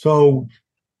 So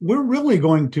we're really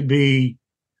going to be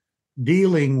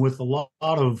dealing with a lot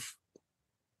of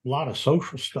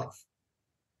social stuff.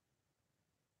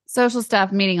 Social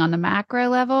stuff, meaning on the macro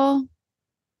level?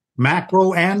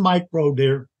 Macro and micro,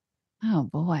 dear. Oh,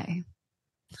 boy.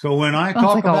 So when I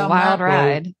talk about wild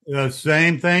ride, the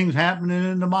same thing's happening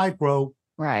in the micro.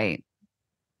 Right.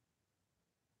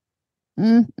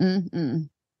 Well,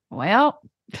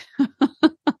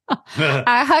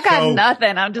 I got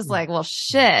nothing. I'm just like, well,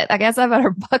 shit. I guess I better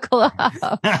buckle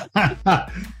up.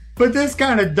 But this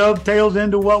kind of dovetails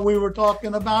into what we were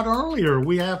talking about earlier.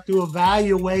 We have to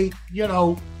evaluate,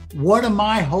 what am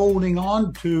I holding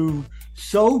on to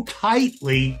so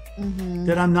tightly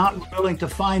that I'm not willing to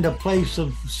find a place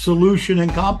of solution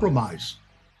and compromise.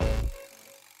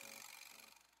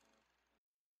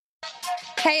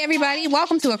 Hey, everybody.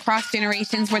 Welcome to Across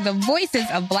Generations, where the voices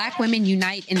of Black women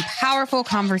unite in powerful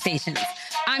conversations.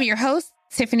 I'm your host,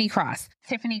 Tiffany Cross.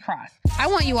 I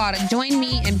want you all to join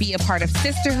me and be a part of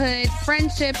sisterhood,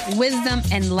 friendship, wisdom,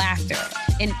 and laughter.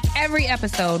 In every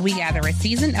episode, we gather a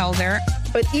seasoned elder.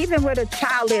 But even with a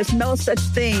child, there's no such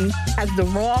thing as the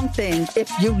wrong thing if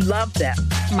you love them.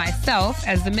 Myself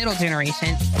as the middle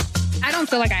generation. I don't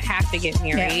feel like I have to get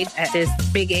married at this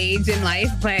big age in life,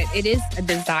 but it is a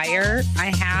desire I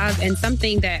have and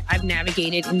something that I've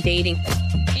navigated in dating.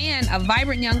 And a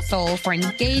vibrant young soul for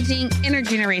engaging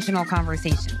intergenerational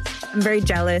conversations. I'm very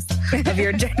jealous of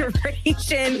your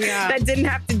generation that didn't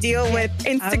have to deal with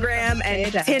Instagram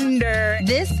and Tinder.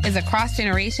 This is Across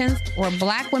Generations, where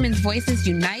Black women's voices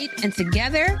unite, and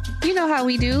together, you know how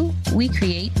we do, we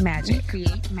create magic.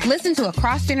 Listen to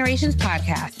Across Generations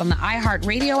podcast on the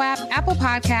iHeartRadio app, Apple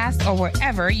Podcasts, or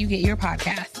wherever you get your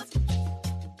podcasts.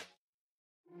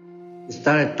 We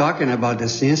started talking about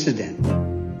this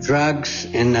incident. Drugs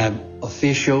and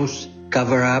officials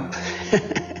cover up.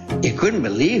 You couldn't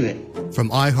believe it. From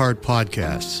iHeart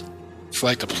Podcasts. It's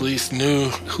like the police knew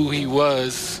who he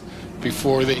was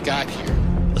before they got here.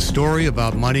 A story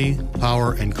about money,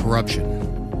 power, and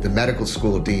corruption. The medical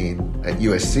school dean at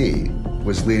USC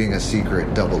was leading a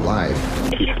secret double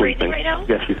life. Is she breathing right now?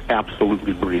 Yes, she's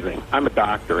absolutely breathing. I'm a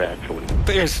doctor, actually.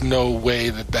 There's no way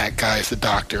that guy's a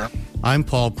doctor. I'm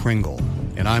Paul Pringle,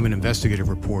 and I'm an investigative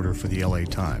reporter for the LA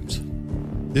Times.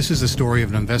 This is the story of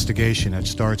an investigation that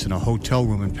starts in a hotel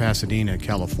room in Pasadena,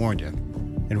 California,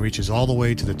 and reaches all the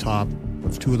way to the top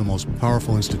of two of the most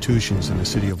powerful institutions in the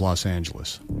city of Los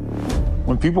Angeles.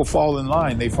 When people fall in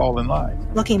line, they fall in line.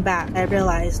 Looking back, I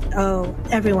realized,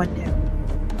 everyone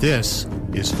knew. This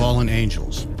is Fallen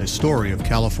Angels, a story of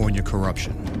California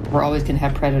corruption. We're always going to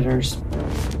have predators.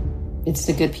 It's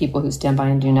the good people who stand by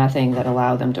and do nothing that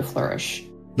allow them to flourish.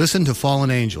 Listen to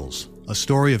Fallen Angels, a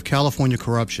story of California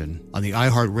corruption on the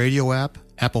iHeartRadio app,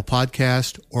 Apple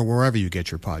Podcast, or wherever you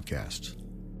get your podcasts.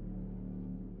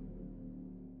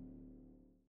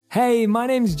 Hey, my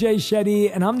name's Jay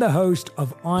Shetty, and I'm the host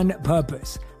of On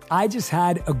Purpose. I just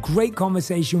had a great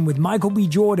conversation with Michael B.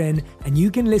 Jordan, and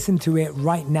you can listen to it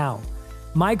right now.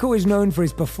 Michael is known for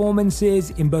his performances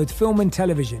in both film and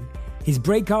television. His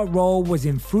breakout role was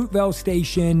in Fruitvale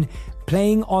Station,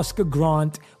 playing Oscar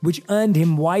Grant, which earned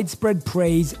him widespread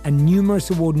praise and numerous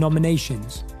award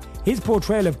nominations. His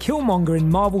portrayal of Killmonger in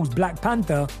Marvel's Black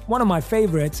Panther, one of my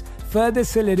favorites, further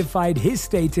solidified his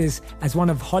status as one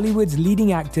of Hollywood's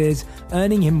leading actors,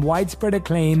 earning him widespread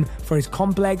acclaim for his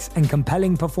complex and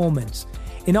compelling performance.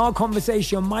 In our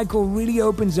conversation, Michael really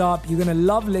opens up. You're going to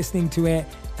love listening to it,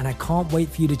 and I can't wait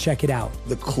for you to check it out.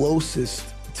 The closest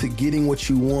to getting what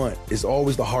you want is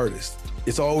always the hardest.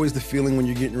 It's always the feeling when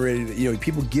you're getting ready to,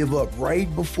 people give up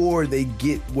right before they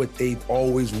get what they've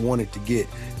always wanted to get.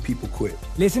 People quit.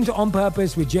 Listen to On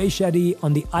Purpose with Jay Shetty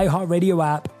on the iHeartRadio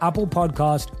app, Apple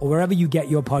Podcast, or wherever you get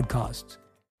your podcasts.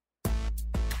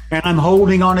 And I'm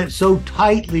holding on it so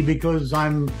tightly because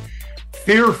I'm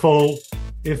fearful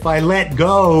if I let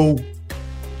go,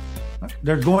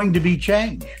 there's going to be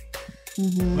change.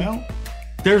 Mm-hmm. Well,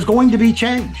 there's going to be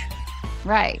change.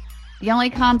 Right. The only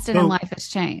constant in life is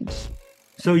change.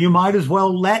 So you might as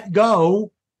well let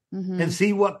go and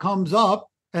see what comes up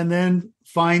and then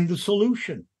find the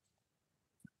solution.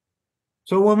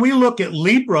 So when we look at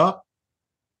Libra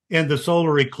in the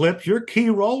solar eclipse, your key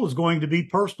role is going to be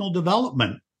personal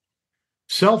development.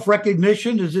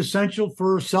 Self-recognition is essential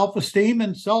for self-esteem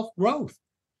and self-growth,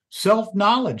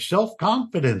 self-knowledge,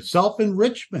 self-confidence,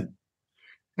 self-enrichment.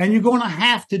 And you're going to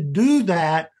have to do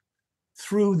that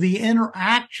through the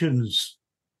interactions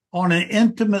on an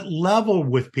intimate level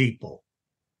with people.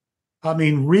 I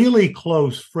mean, really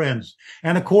close friends.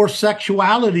 And of course,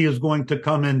 sexuality is going to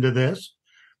come into this.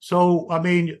 So, I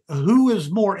mean, who is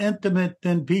more intimate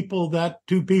than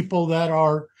two people that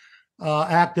are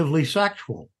actively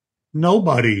sexual?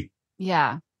 Nobody.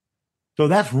 Yeah. So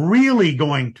that's really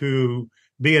going to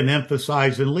be an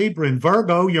emphasis in Libra. In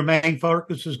Virgo, your main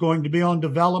focus is going to be on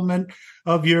development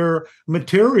of your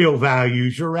material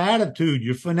values, your attitude,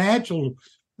 your financial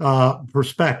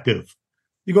perspective.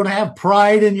 You're going to have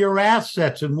pride in your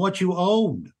assets and what you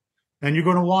own, and you're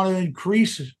going to want to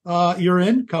increase your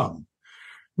income.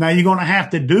 Now, you're going to have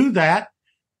to do that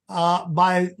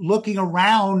by looking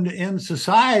around in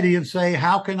society and say,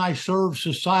 how can I serve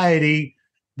society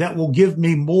that will give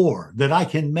me more, that I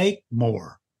can make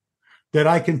more, that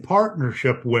I can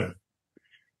partnership with?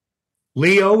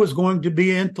 Leo is going to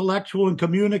be intellectual and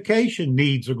communication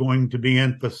needs are going to be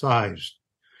emphasized.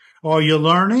 Are you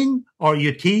learning? Are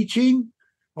you teaching?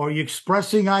 Are you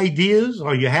expressing ideas?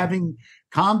 Are you having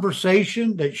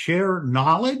conversation that share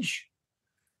knowledge?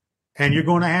 And you're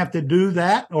going to have to do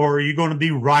that. Or are you going to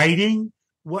be writing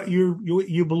what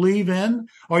you believe in?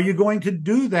 Are you going to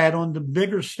do that on the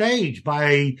bigger stage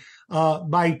by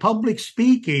public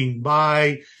speaking,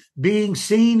 by being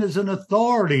seen as an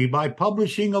authority, by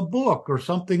publishing a book or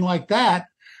something like that,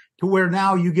 to where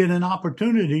now you get an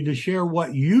opportunity to share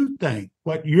what you think,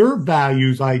 what your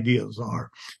values, ideas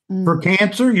are. For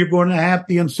Cancer, you're going to have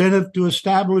the incentive to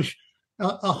establish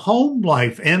a home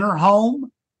life, inner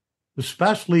home,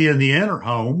 especially in the inner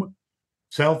home,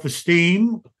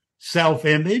 self-esteem,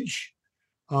 self-image,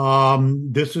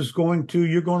 This is going to,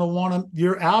 you're going to want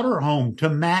your outer home to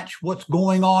match what's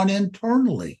going on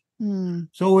internally.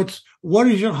 So it's, what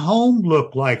does your home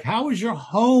look like? How does your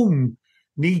home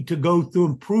need to go through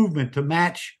improvement to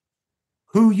match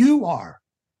who you are?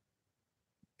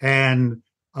 And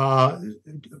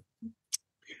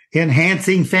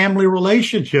enhancing family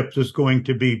relationships is going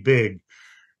to be big.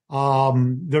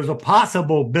 There's a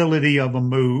possibility of a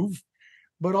move,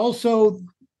 but also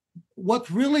what's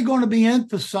really going to be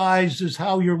emphasized is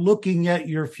how you're looking at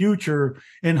your future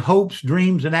in hopes,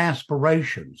 dreams, and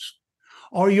aspirations.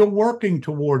 Are you working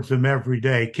towards them every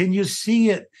day? Can you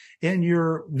see it in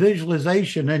your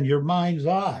visualization and your mind's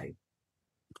eye?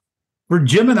 For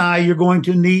Gemini, you're going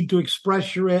to need to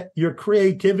express your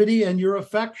creativity and your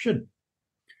affection.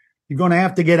 You're going to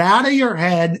have to get out of your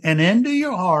head and into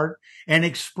your heart and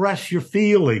express your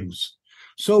feelings.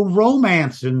 So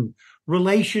romance and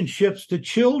relationships to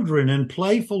children and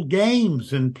playful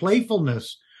games and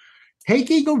playfulness,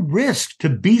 taking a risk to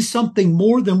be something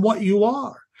more than what you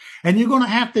are. And you're going to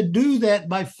have to do that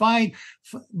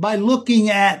by looking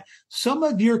at some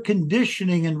of your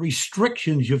conditioning and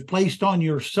restrictions you've placed on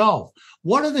yourself.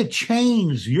 What are the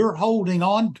chains you're holding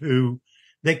on to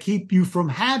that keep you from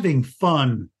having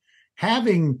fun,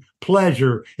 having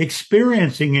pleasure,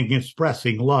 experiencing and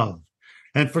expressing love?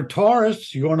 And for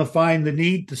Taurus, you're going to find the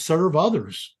need to serve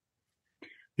others.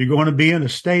 You're going to be in a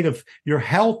state of, your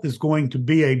health is going to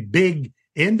be a big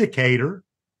indicator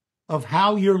of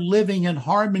how you're living in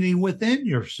harmony within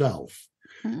yourself.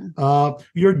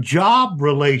 Your job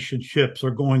relationships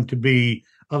are going to be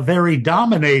a very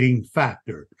dominating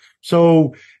factor.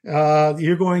 So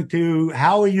you're going to,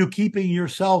 how are you keeping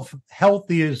yourself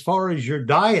healthy as far as your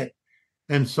diet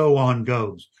and so on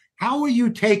goes? How are you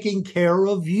taking care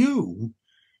of you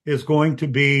is going to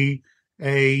be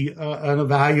an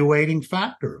evaluating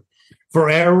factor. For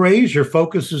Aries, your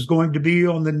focus is going to be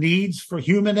on the needs for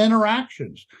human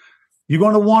interactions. You're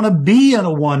going to want to be in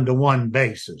a one-to-one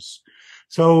basis.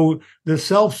 So the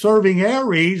self-serving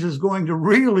Aries is going to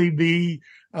really be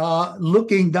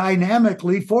looking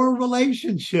dynamically for a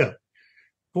relationship,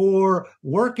 for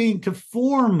working to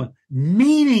form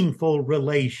meaningful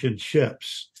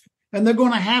relationships. And they're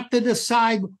going to have to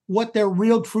decide what their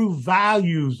real true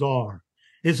values are.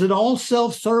 Is it all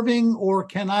self-serving, or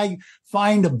can I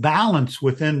find a balance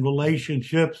within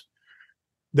relationships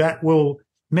that will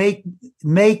make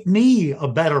me a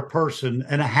better person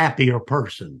and a happier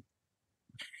person?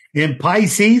 In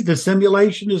Pisces, the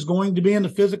simulation is going to be in the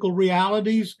physical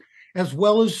realities as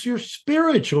well as your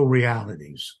spiritual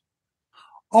realities.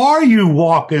 Are you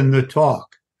walking the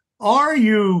talk?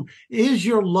 Is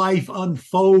your life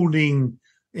unfolding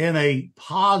in a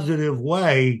positive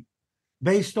way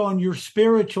based on your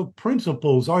spiritual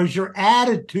principles? Are your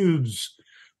attitudes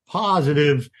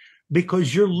positive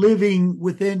because you're living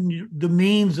within the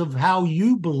means of how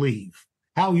you believe,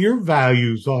 how your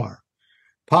values are?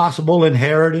 Possible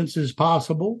inheritance is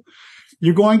possible.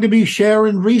 You're going to be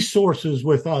sharing resources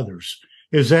with others.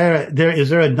 Is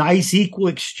there a nice equal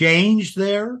exchange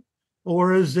there?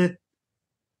 Or is it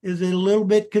a little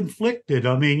bit conflicted?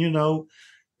 I mean,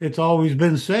 it's always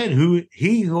been said,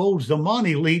 he who holds the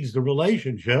money leads the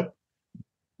relationship.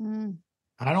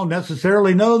 I don't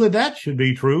necessarily know that should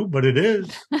be true, but it is.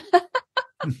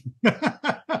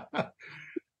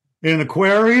 In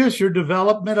Aquarius, your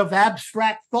development of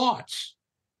abstract thoughts.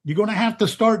 You're going to have to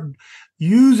start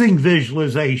using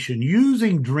visualization,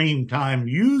 using dream time,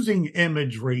 using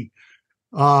imagery,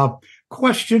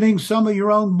 questioning some of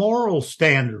your own moral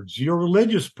standards, your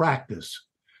religious practice,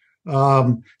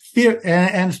 and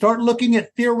start looking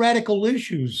at theoretical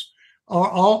issues.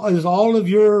 Is all of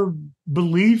your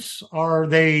beliefs, are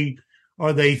they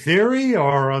theory,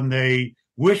 or are they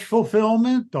wish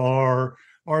fulfillment, or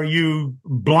are you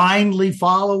blindly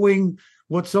following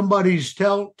what somebody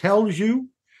tells you?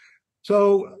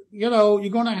 So, you're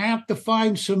going to have to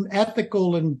find some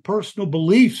ethical and personal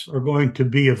beliefs are going to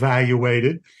be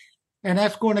evaluated. And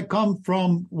that's going to come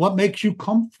from what makes you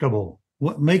comfortable,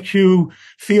 what makes you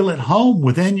feel at home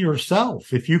within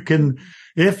yourself. If you can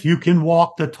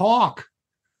walk the talk,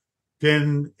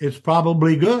 then it's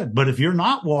probably good. But if you're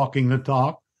not walking the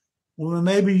talk, well, then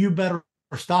maybe you better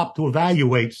stop to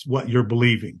evaluate what you're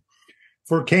believing.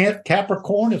 For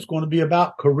Capricorn, it's going to be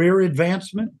about career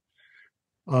advancement,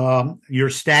 your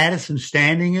status and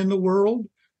standing in the world.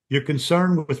 You're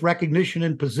concerned with recognition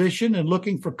and position and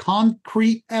looking for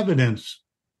concrete evidence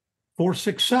for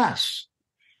success.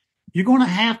 You're going to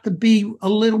have to be a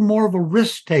little more of a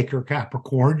risk taker,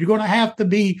 Capricorn. You're going to have to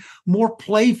be more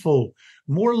playful,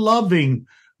 more loving,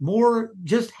 more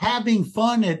just having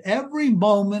fun at every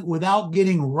moment without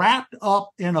getting wrapped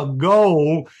up in a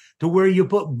goal to where you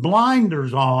put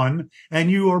blinders on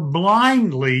and you are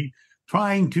blindly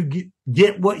trying to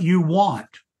get what you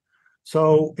want.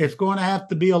 So it's going to have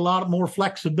to be a lot more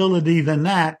flexibility than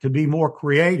that to be more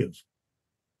creative.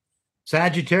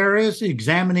 Sagittarius,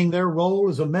 examining their role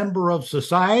as a member of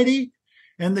society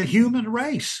and the human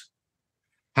race.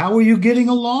 How are you getting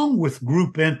along with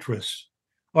group interests?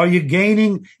 Are you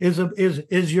gaining, is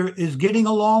getting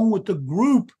along with the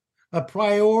group a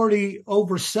priority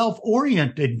over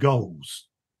self-oriented goals?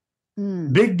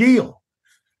 Big deal.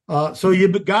 So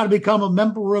you've got to become a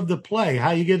member of the play.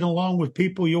 How you getting along with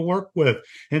people you work with?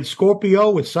 In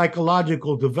Scorpio, it's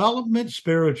psychological development,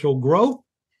 spiritual growth,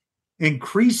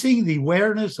 increasing the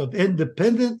awareness of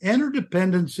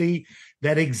interdependency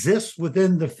that exists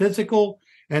within the physical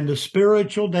and the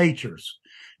spiritual natures.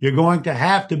 You're going to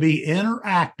have to be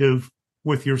interactive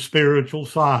with your spiritual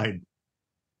side.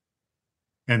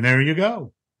 And there you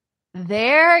go.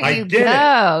 There you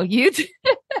go. You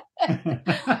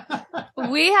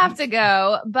We have to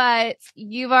go, but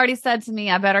you've already said to me,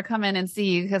 I better come in and see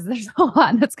you because there's a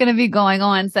lot that's going to be going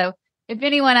on. So if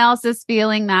anyone else is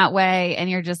feeling that way and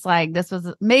you're just like, this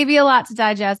was maybe a lot to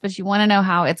digest, but you want to know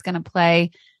how it's going to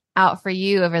play out for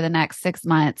you over the next 6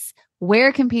 months,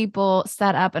 where can people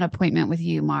set up an appointment with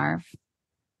you, Marv?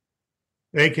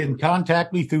 They can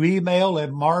contact me through email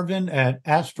at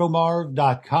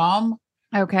marvin@astromarv.com.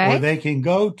 Okay. Or they can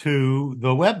go to the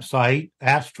website,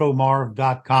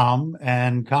 astromarv.com,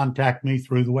 and contact me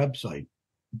through the website.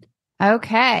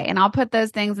 Okay. And I'll put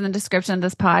those things in the description of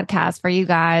this podcast for you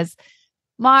guys.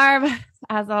 Marv,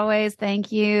 as always,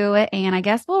 thank you. And I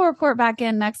guess we'll report back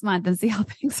in next month and see how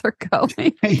things are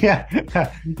going. Yeah.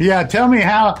 Tell me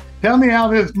how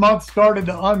this month started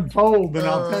to unfold, and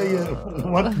I'll tell you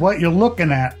what you're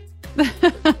looking at.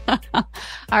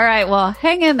 All right. Well,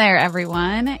 hang in there,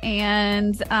 everyone.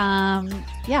 And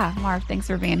Marv, thanks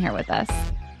for being here with us.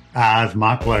 It's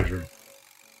my pleasure.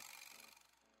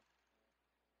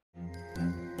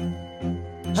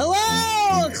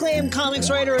 Hello, acclaimed comics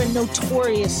writer and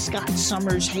notorious Scott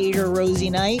Summers hater, Rosie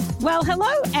Knight. Well, hello,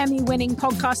 Emmy-winning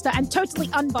podcaster and totally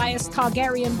unbiased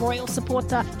Targaryen royal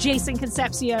supporter, Jason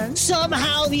Concepcion.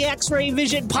 Somehow the X-Ray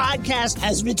Vision podcast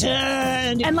has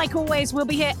returned. And like always, we'll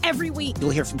be here every week. You'll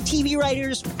hear from TV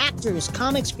writers, actors,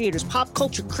 comics creators, pop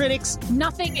culture critics.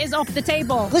 Nothing is off the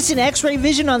table. Listen to X-Ray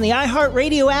Vision on the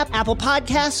iHeartRadio app, Apple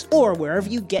Podcasts, or wherever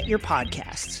you get your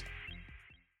podcasts.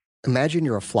 Imagine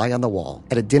you're a fly on the wall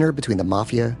at a dinner between the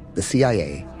mafia, the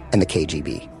CIA, and the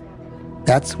KGB.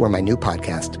 That's where my new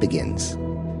podcast begins.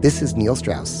 This is Neil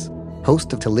Strauss,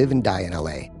 host of To Live and Die in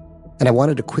LA, and I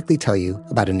wanted to quickly tell you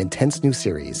about an intense new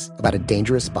series about a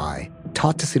dangerous spy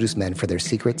taught to seduce men for their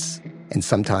secrets and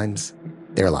sometimes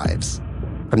their lives.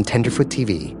 From Tenderfoot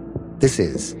TV, this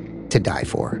is To Die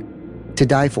For. To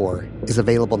Die For is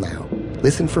available now.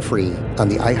 Listen for free on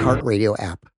the iHeartRadio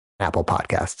app, Apple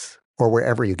Podcasts, or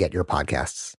wherever you get your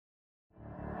podcasts.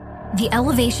 The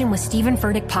Elevation with Stephen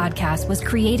Furtick podcast was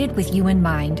created with you in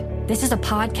mind. This is a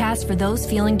podcast for those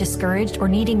feeling discouraged or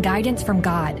needing guidance from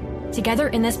God. Together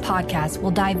in this podcast,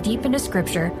 we'll dive deep into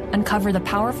scripture, uncover the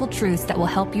powerful truths that will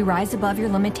help you rise above your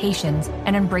limitations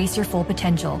and embrace your full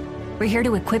potential. We're here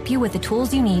to equip you with the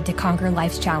tools you need to conquer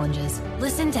life's challenges.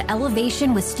 Listen to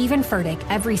Elevation with Stephen Furtick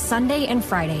every Sunday and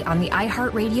Friday on the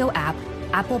iHeartRadio app,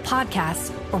 Apple Podcasts,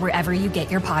 or wherever you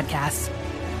get your podcasts.